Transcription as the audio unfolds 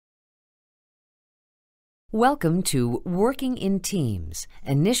Welcome to Working in Teams,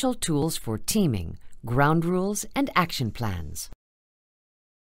 Initial Tools for Teaming, Ground Rules and Action Plans.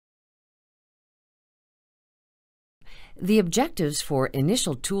 The objectives for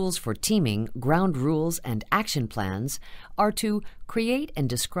Initial Tools for Teaming, Ground Rules and Action Plans are to create and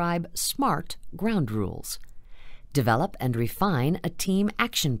describe SMART ground rules, develop and refine a team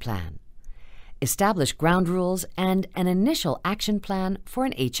action plan, establish ground rules and an initial action plan for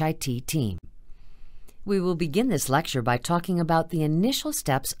an HIT team. We will begin this lecture by talking about the initial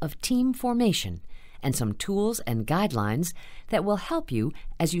steps of team formation and some tools and guidelines that will help you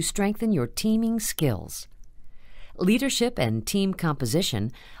as you strengthen your teaming skills. Leadership and team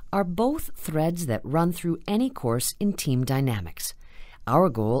composition are both threads that run through any course in team dynamics. Our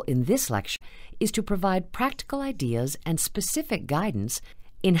goal in this lecture is to provide practical ideas and specific guidance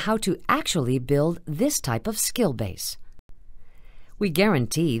in how to actually build this type of skill base. We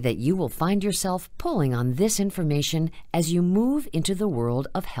guarantee that you will find yourself pulling on this information as you move into the world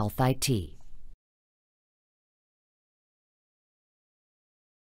of health IT.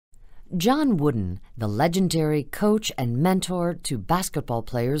 John Wooden, the legendary coach and mentor to basketball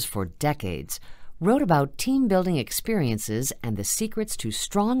players for decades, wrote about team-building experiences and the secrets to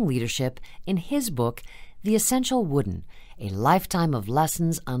strong leadership in his book, The Essential Wooden, A Lifetime of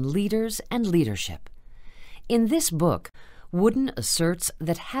Lessons on Leaders and Leadership. In this book, Wooden asserts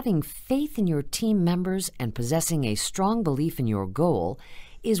that having faith in your team members and possessing a strong belief in your goal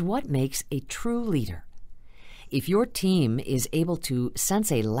is what makes a true leader. If your team is able to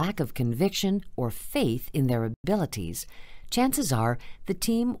sense a lack of conviction or faith in their abilities, chances are the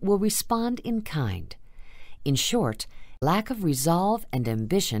team will respond in kind. In short, lack of resolve and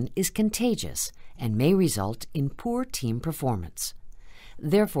ambition is contagious and may result in poor team performance.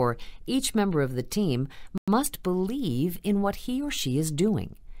 Therefore, each member of the team must believe in what he or she is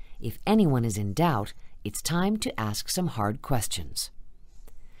doing. If anyone is in doubt, it's time to ask some hard questions.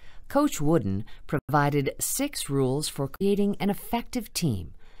 Coach Wooden provided 6 rules for creating an effective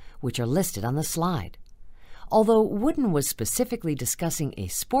team, which are listed on the slide. Although Wooden was specifically discussing a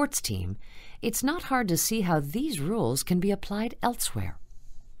sports team, it's not hard to see how these rules can be applied elsewhere.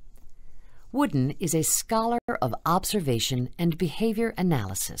 Wooden is a scholar of observation and behavior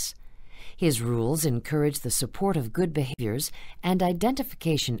analysis. His rules encourage the support of good behaviors and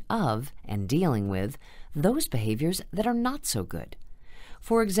identification of and dealing with those behaviors that are not so good.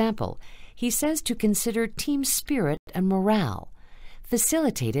 For example, he says to consider team spirit and morale,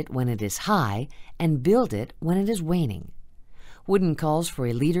 facilitate it when it is high, and build it when it is waning. Wooden calls for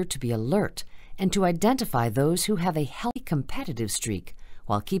a leader to be alert and to identify those who have a healthy competitive streak,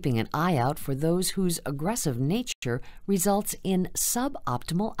 while keeping an eye out for those whose aggressive nature results in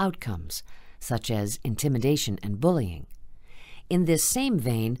suboptimal outcomes, such as intimidation and bullying. In this same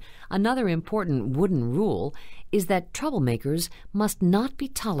vein, another important Wooden rule is that troublemakers must not be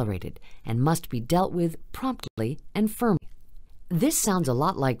tolerated and must be dealt with promptly and firmly. This sounds a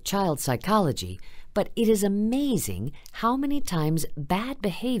lot like child psychology, but it is amazing how many times bad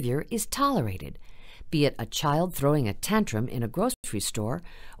behavior is tolerated, be it a child throwing a tantrum in a grocery store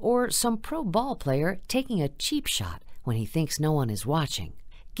or some pro ball player taking a cheap shot when he thinks no one is watching.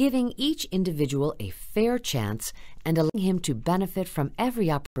 Giving each individual a fair chance and allowing him to benefit from every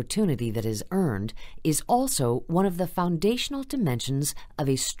opportunity that is earned is also one of the foundational dimensions of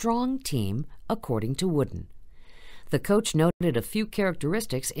a strong team, according to Wooden. The coach noted a few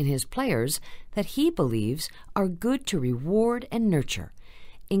characteristics in his players that he believes are good to reward and nurture,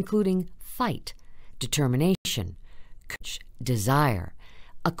 including fight, determination, courage, desire,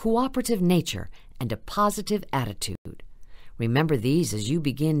 a cooperative nature, and a positive attitude. Remember these as you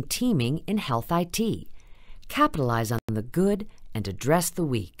begin teaming in health IT. Capitalize on the good and address the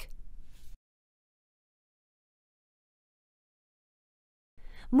weak.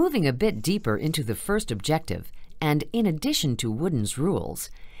 Moving a bit deeper into the first objective, and in addition to Wooden's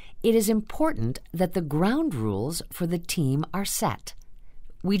rules, it is important that the ground rules for the team are set.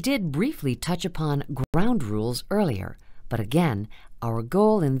 We did briefly touch upon ground rules earlier, but again, our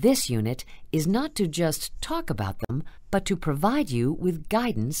goal in this unit is not to just talk about them, but to provide you with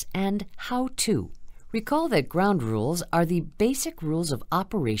guidance and how-to. Recall that ground rules are the basic rules of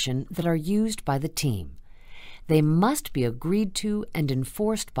operation that are used by the team. They must be agreed to and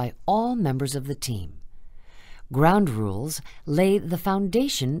enforced by all members of the team. Ground rules lay the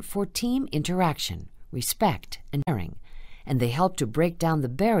foundation for team interaction, respect, and sharing, and they help to break down the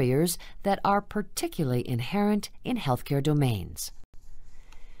barriers that are particularly inherent in healthcare domains.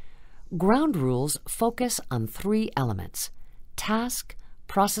 Ground rules focus on 3 elements: task,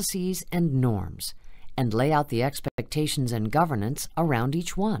 processes, and norms, and lay out the expectations and governance around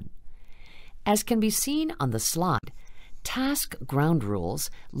each one. As can be seen on the slide, task ground rules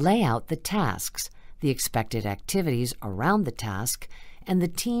lay out the tasks, the expected activities around the task, and the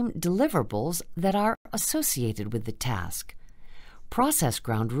team deliverables that are associated with the task. Process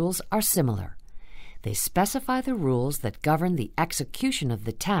ground rules are similar. They specify the rules that govern the execution of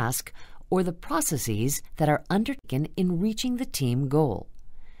the task or the processes that are undertaken in reaching the team goal.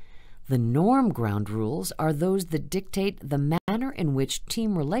 The norm ground rules are those that dictate the manner in which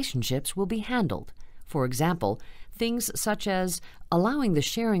team relationships will be handled. For example, things such as allowing the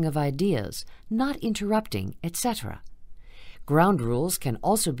sharing of ideas, not interrupting, etc. Ground rules can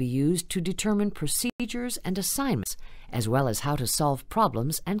also be used to determine procedures and assignments, as well as how to solve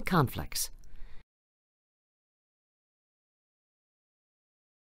problems and conflicts.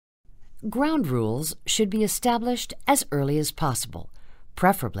 Ground rules should be established as early as possible,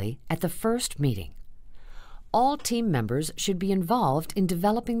 preferably at the first meeting. All team members should be involved in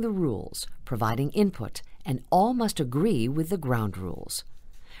developing the rules, providing input, and all must agree with the ground rules.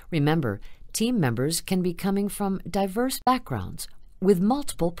 Remember, team members can be coming from diverse backgrounds with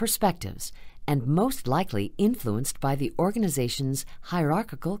multiple perspectives and most likely influenced by the organization's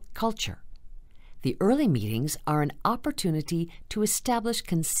hierarchical culture. The early meetings are an opportunity to establish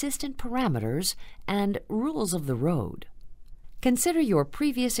consistent parameters and rules of the road. Consider your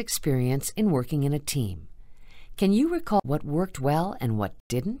previous experience in working in a team. Can you recall what worked well and what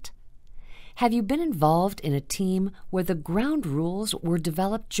didn't? Have you been involved in a team where the ground rules were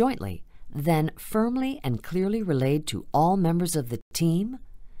developed jointly, then firmly and clearly relayed to all members of the team?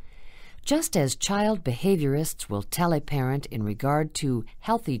 Just as child behaviorists will tell a parent in regard to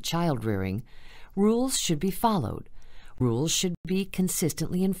healthy child rearing, rules should be followed. Rules should be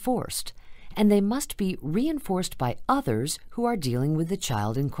consistently enforced, and they must be reinforced by others who are dealing with the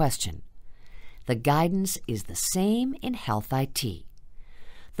child in question. The guidance is the same in health IT.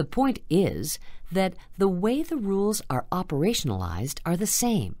 The point is that the way the rules are operationalized are the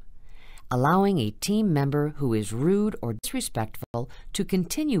same. Allowing a team member who is rude or disrespectful to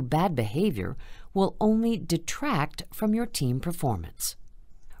continue bad behavior will only detract from your team performance.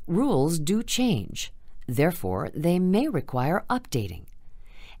 Rules do change. Therefore, they may require updating.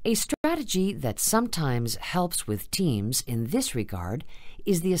 A strategy that sometimes helps with teams in this regard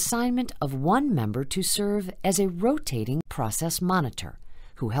is the assignment of one member to serve as a rotating process monitor,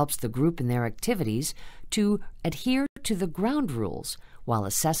 who helps the group in their activities to adhere to the ground rules while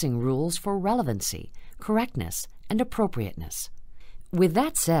assessing rules for relevancy, correctness, and appropriateness. With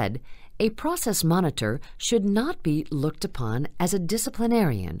that said, a process monitor should not be looked upon as a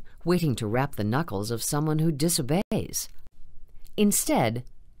disciplinarian waiting to rap the knuckles of someone who disobeys. Instead,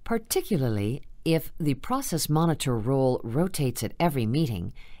 particularly if the process monitor role rotates at every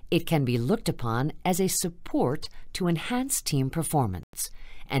meeting, it can be looked upon as a support to enhance team performance,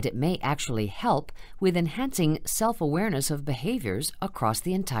 and it may actually help with enhancing self-awareness of behaviors across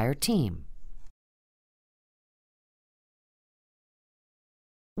the entire team.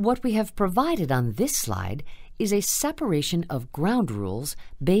 What we have provided on this slide is a separation of ground rules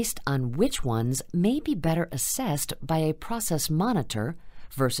based on which ones may be better assessed by a process monitor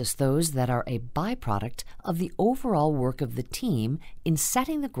versus those that are a byproduct of the overall work of the team in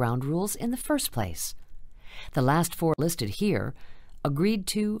setting the ground rules in the first place. The last four listed here, agreed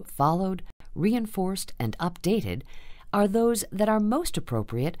to, followed, reinforced, and updated, are those that are most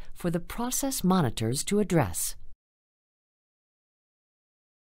appropriate for the process monitors to address.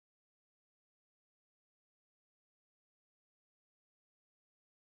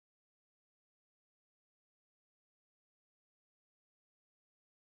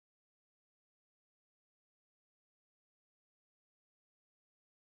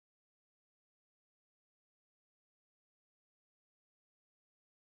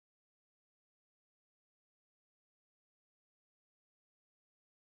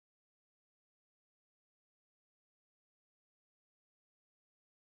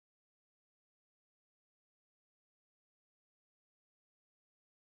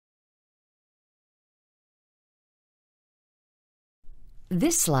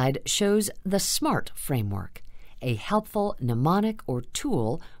 This slide shows the SMART framework, a helpful mnemonic or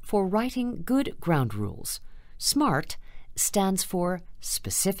tool for writing good ground rules. SMART stands for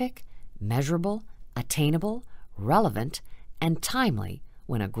specific, measurable, attainable, relevant, and timely.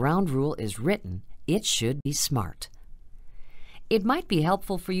 When a ground rule is written, it should be SMART. It might be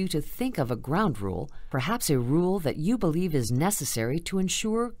helpful for you to think of a ground rule, perhaps a rule that you believe is necessary to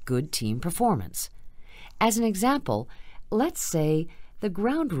ensure good team performance. As an example, let's say the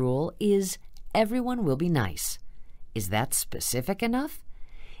ground rule is everyone will be nice. Is that specific enough?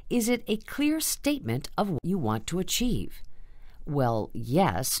 Is it a clear statement of what you want to achieve? Well,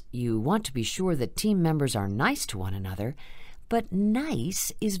 yes, you want to be sure that team members are nice to one another, but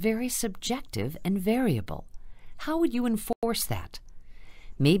nice is very subjective and variable. How would you enforce that?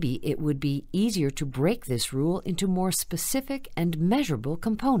 Maybe it would be easier to break this rule into more specific and measurable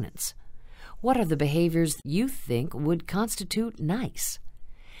components. What are the behaviors you think would constitute nice?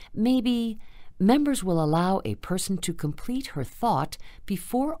 Maybe members will allow a person to complete her thought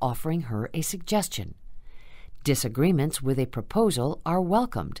before offering her a suggestion. Disagreements with a proposal are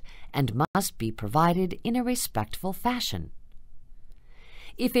welcomed and must be provided in a respectful fashion.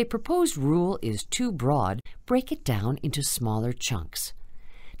 If a proposed rule is too broad, break it down into smaller chunks.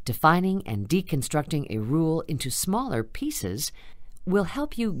 Defining and deconstructing a rule into smaller pieces will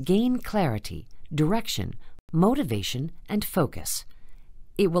help you gain clarity, direction, motivation, and focus.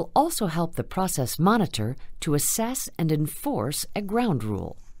 It will also help the process monitor to assess and enforce a ground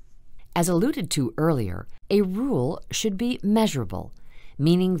rule. As alluded to earlier, a rule should be measurable,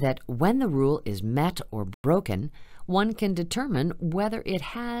 meaning that when the rule is met or broken, one can determine whether it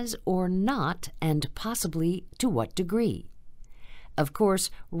has or not, and possibly to what degree. Of course,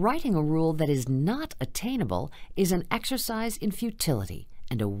 writing a rule that is not attainable is an exercise in futility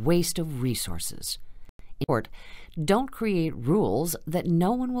and a waste of resources. In short, don't create rules that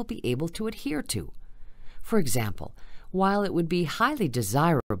no one will be able to adhere to. For example, while it would be highly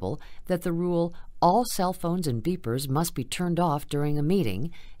desirable that the rule all cell phones and beepers must be turned off during a meeting,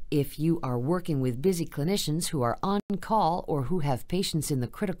 if you are working with busy clinicians who are on call or who have patients in the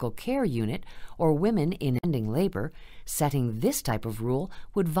critical care unit or women in ending labor, setting this type of rule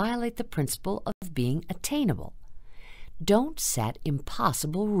would violate the principle of being attainable. Don't set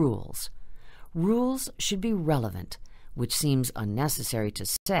impossible rules. Rules should be relevant, which seems unnecessary to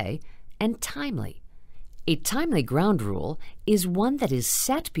say, and timely. A timely ground rule is one that is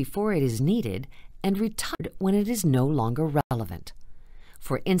set before it is needed and retired when it is no longer relevant.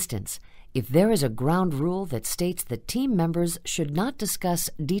 For instance, if there is a ground rule that states that team members should not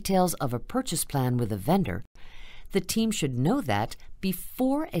discuss details of a purchase plan with a vendor, the team should know that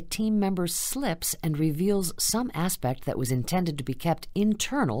before a team member slips and reveals some aspect that was intended to be kept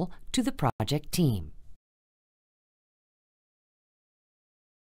internal to the project team.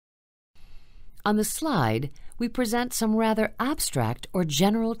 On the slide, we present some rather abstract or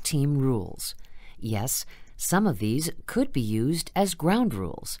general team rules. Yes, some of these could be used as ground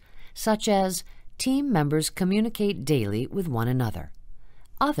rules, such as team members communicate daily with one another.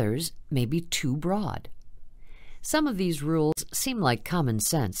 Others may be too broad. Some of these rules seem like common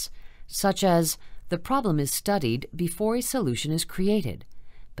sense, such as the problem is studied before a solution is created,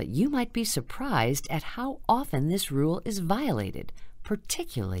 but you might be surprised at how often this rule is violated,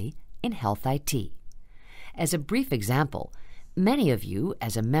 particularly in health IT. As a brief example, many of you,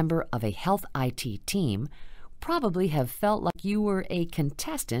 as a member of a health IT team, probably have felt like you were a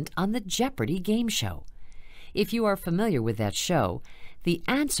contestant on the Jeopardy game show. If you are familiar with that show, the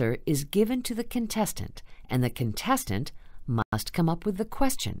answer is given to the contestant, and the contestant must come up with the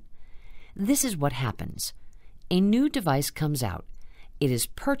question. This is what happens. A new device comes out. It is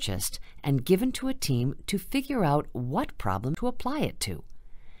purchased and given to a team to figure out what problem to apply it to.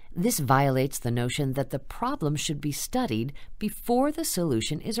 This violates the notion that the problem should be studied before the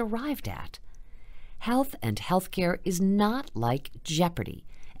solution is arrived at. Health and healthcare is not like Jeopardy,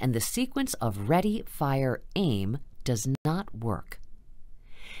 and the sequence of ready, fire, aim does not work.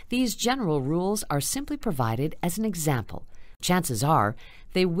 These general rules are simply provided as an example. Chances are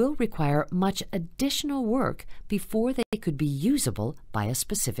they will require much additional work before they could be usable by a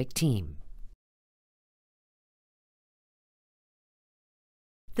specific team.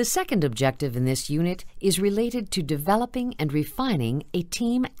 The second objective in this unit is related to developing and refining a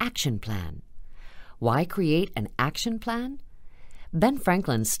team action plan. Why create an action plan? Ben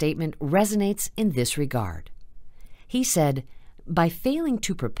Franklin's statement resonates in this regard. He said, "By failing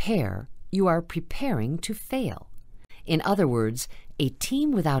to prepare, you are preparing to fail." In other words, a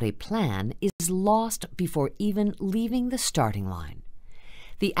team without a plan is lost before even leaving the starting line.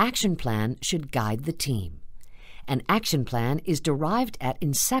 The action plan should guide the team. An action plan is derived at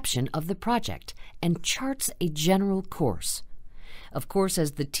inception of the project and charts a general course. Of course,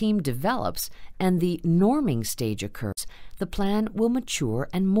 as the team develops and the norming stage occurs, the plan will mature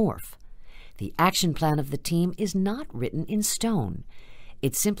and morph. The action plan of the team is not written in stone.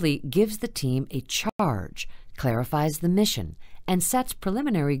 It simply gives the team a charge, clarifies the mission, and sets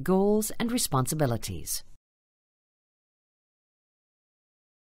preliminary goals and responsibilities.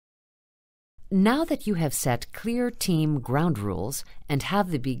 Now that you have set clear team ground rules and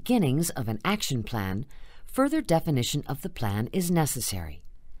have the beginnings of an action plan, further definition of the plan is necessary.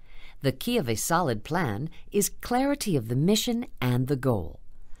 The key of a solid plan is clarity of the mission and the goal.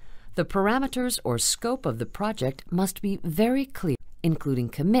 The parameters or scope of the project must be very clear, including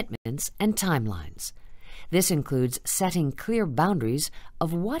commitments and timelines. This includes setting clear boundaries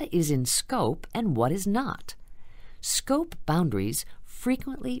of what is in scope and what is not. Scope boundaries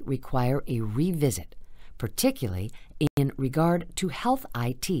frequently require a revisit, particularly in regard to health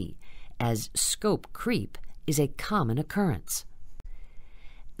IT, as scope creep is a common occurrence.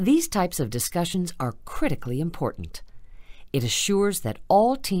 These types of discussions are critically important. It assures that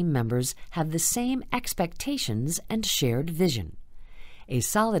all team members have the same expectations and shared vision. A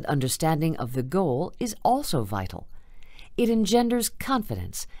solid understanding of the goal is also vital. It engenders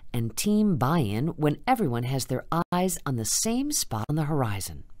confidence and team buy-in when everyone has their eyes on the same spot on the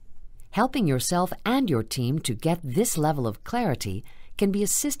horizon. Helping yourself and your team to get this level of clarity can be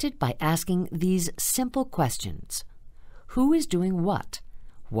assisted by asking these simple questions. Who is doing what?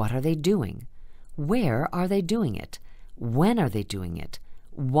 What are they doing? Where are they doing it? When are they doing it?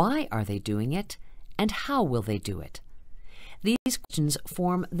 Why are they doing it? And how will they do it? These questions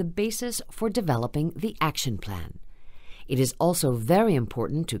form the basis for developing the action plan. It is also very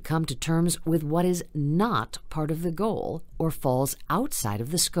important to come to terms with what is not part of the goal or falls outside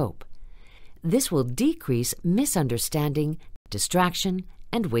of the scope. This will decrease misunderstanding, distraction,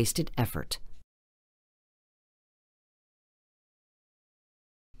 and wasted effort.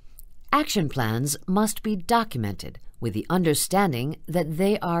 Action plans must be documented with the understanding that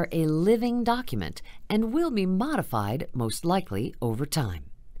they are a living document and will be modified, most likely, over time.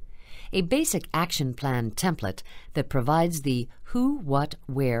 A basic action plan template that provides the who, what,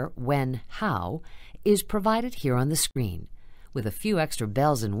 where, when, how is provided here on the screen, with a few extra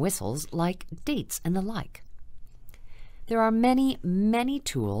bells and whistles like dates and the like. There are many, many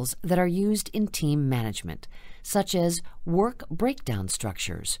tools that are used in team management, such as work breakdown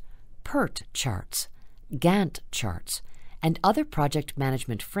structures, PERT charts, Gantt charts, and other project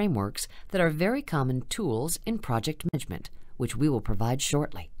management frameworks that are very common tools in project management, which we will provide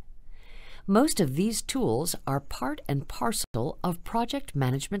shortly. Most of these tools are part and parcel of project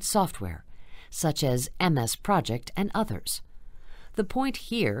management software, such as MS Project and others. The point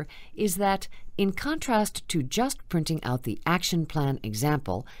here is that, in contrast to just printing out the action plan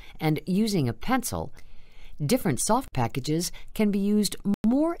example and using a pencil, different software packages can be used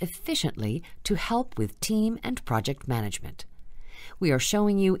more efficiently to help with team and project management. We are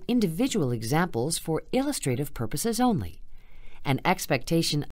showing you individual examples for illustrative purposes only. An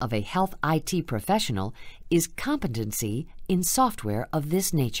expectation of a health IT professional is competency in software of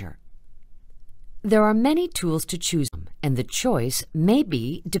this nature. There are many tools to choose from, and the choice may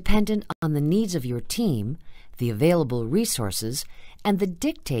be dependent on the needs of your team, the available resources, and the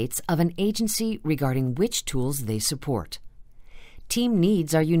dictates of an agency regarding which tools they support. Team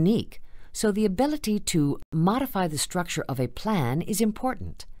needs are unique, so the ability to modify the structure of a plan is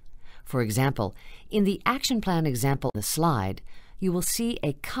important. For example, in the action plan example on the slide, you will see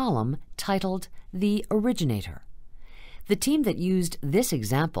a column titled The Originator. The team that used this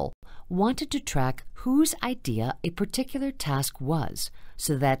example wanted to track whose idea a particular task was,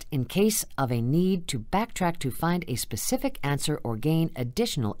 so that in case of a need to backtrack to find a specific answer or gain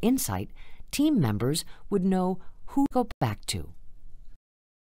additional insight, team members would know who to go back to.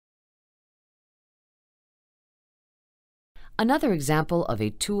 Another example of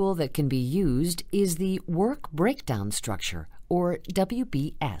a tool that can be used is the Work Breakdown Structure, or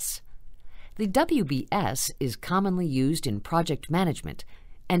WBS. The WBS is commonly used in project management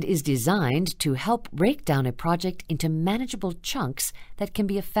and is designed to help break down a project into manageable chunks that can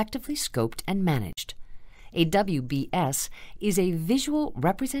be effectively scoped and managed. A WBS is a visual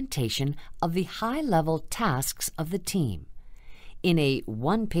representation of the high-level tasks of the team. In a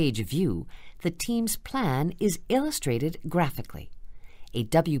one-page view, the team's plan is illustrated graphically. A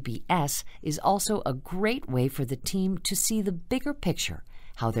WBS is also a great way for the team to see the bigger picture,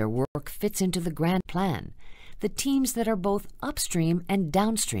 how their work fits into the grand plan, the teams that are both upstream and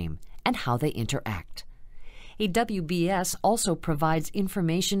downstream, and how they interact. A WBS also provides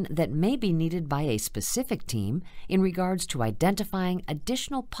information that may be needed by a specific team in regards to identifying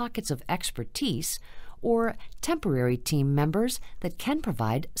additional pockets of expertise or temporary team members that can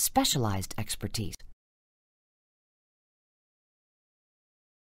provide specialized expertise.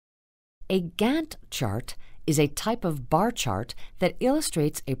 A Gantt chart is a type of bar chart that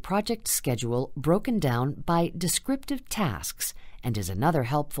illustrates a project schedule broken down by descriptive tasks and is another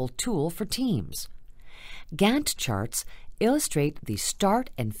helpful tool for teams. Gantt charts illustrate the start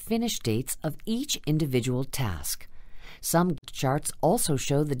and finish dates of each individual task. Some charts also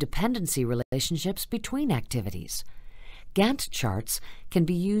show the dependency relationships between activities. Gantt charts can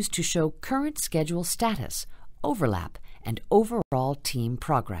be used to show current schedule status, overlap, and overall team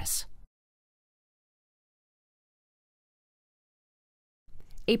progress.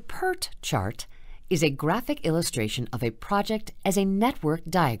 A PERT chart is a graphic illustration of a project as a network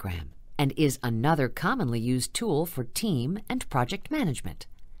diagram and is another commonly used tool for team and project management.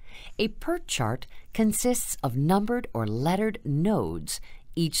 A PERT chart consists of numbered or lettered nodes,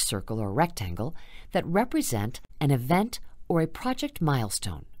 each circle or rectangle, that represent an event or a project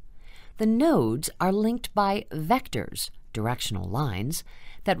milestone. The nodes are linked by vectors, directional lines,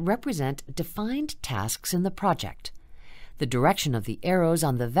 that represent defined tasks in the project. The direction of the arrows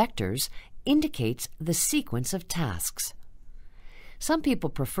on the vectors indicates the sequence of tasks. Some people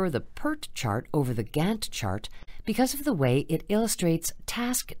prefer the PERT chart over the Gantt chart because of the way it illustrates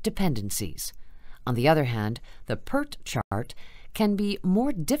task dependencies. On the other hand, the PERT chart can be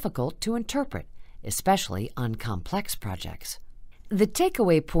more difficult to interpret, especially on complex projects. The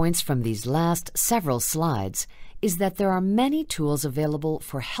takeaway points from these last several slides is that there are many tools available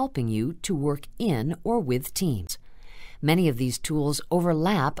for helping you to work in or with teams. Many of these tools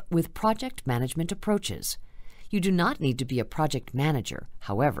overlap with project management approaches. You do not need to be a project manager,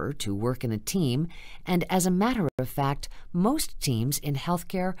 however, to work in a team, and as a matter of fact, most teams in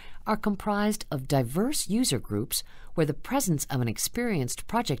healthcare are comprised of diverse user groups where the presence of an experienced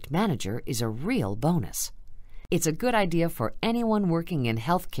project manager is a real bonus. It's a good idea for anyone working in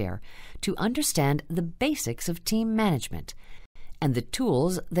healthcare to understand the basics of team management and the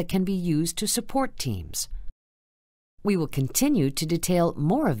tools that can be used to support teams. We will continue to detail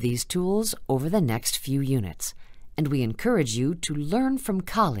more of these tools over the next few units, and we encourage you to learn from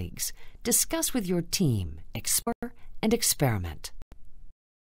colleagues, discuss with your team, explore, and experiment.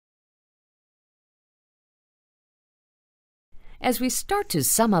 As we start to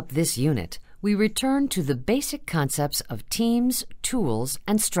sum up this unit, we return to the basic concepts of teams, tools,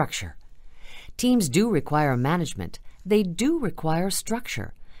 and structure. Teams do require management. They do require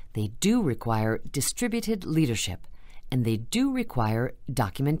structure. They do require distributed leadership. And they do require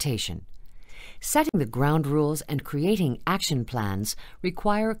documentation. Setting the ground rules and creating action plans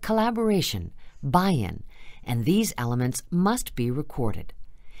require collaboration, buy-in, and these elements must be recorded.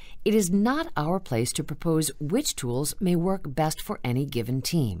 It is not our place to propose which tools may work best for any given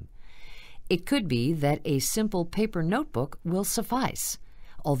team. It could be that a simple paper notebook will suffice,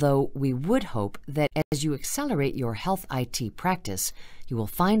 although we would hope that as you accelerate your health IT practice, you will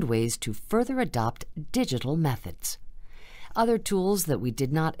find ways to further adopt digital methods. Other tools that we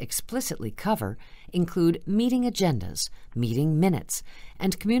did not explicitly cover include meeting agendas, meeting minutes,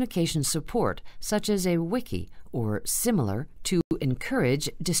 and communication support such as a wiki or similar to encourage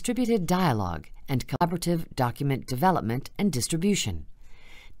distributed dialogue and collaborative document development and distribution.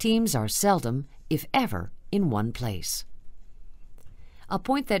 Teams are seldom, if ever, in one place. A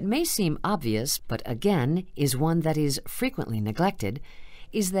point that may seem obvious, but again is one that is frequently neglected,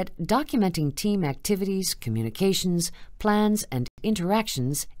 is that documenting team activities, communications, plans, and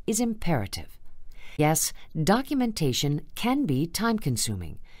interactions is imperative. Yes, documentation can be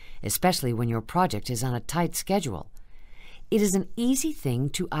time-consuming, especially when your project is on a tight schedule. It is an easy thing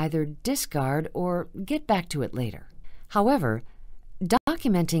to either discard or get back to it later. However,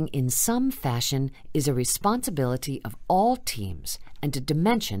 documenting in some fashion is a responsibility of all teams and a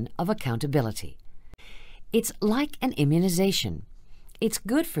dimension of accountability. It's like an immunization. It's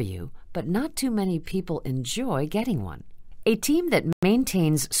good for you, but not too many people enjoy getting one. A team that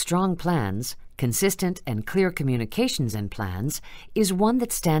maintains strong plans, consistent and clear communications and plans, is one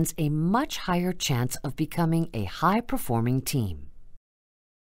that stands a much higher chance of becoming a high-performing team.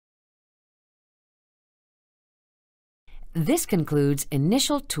 This concludes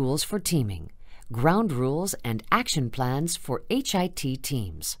initial tools for teaming, ground rules, and action plans for HIT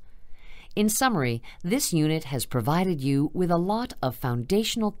teams. In summary, this unit has provided you with a lot of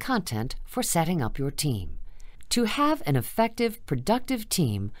foundational content for setting up your team. To have an effective, productive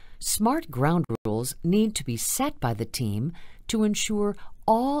team, smart ground rules need to be set by the team to ensure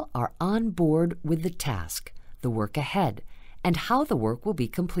all are on board with the task, the work ahead, and how the work will be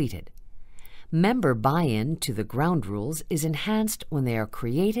completed. Member buy-in to the ground rules is enhanced when they are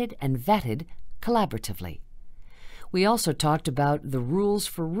created and vetted collaboratively. We also talked about the rules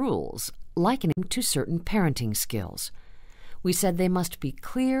for rules, likening to certain parenting skills. We said they must be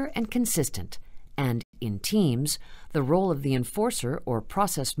clear and consistent, and in teams, the role of the enforcer or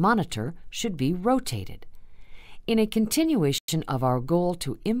process monitor should be rotated. In a continuation of our goal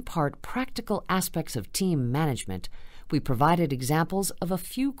to impart practical aspects of team management, We provided examples of a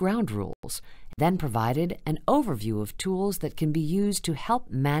few ground rules, then provided an overview of tools that can be used to help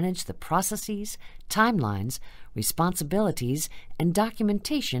manage the processes, timelines, responsibilities, and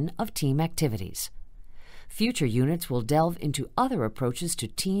documentation of team activities. Future units will delve into other approaches to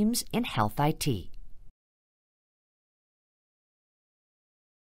teams in health IT.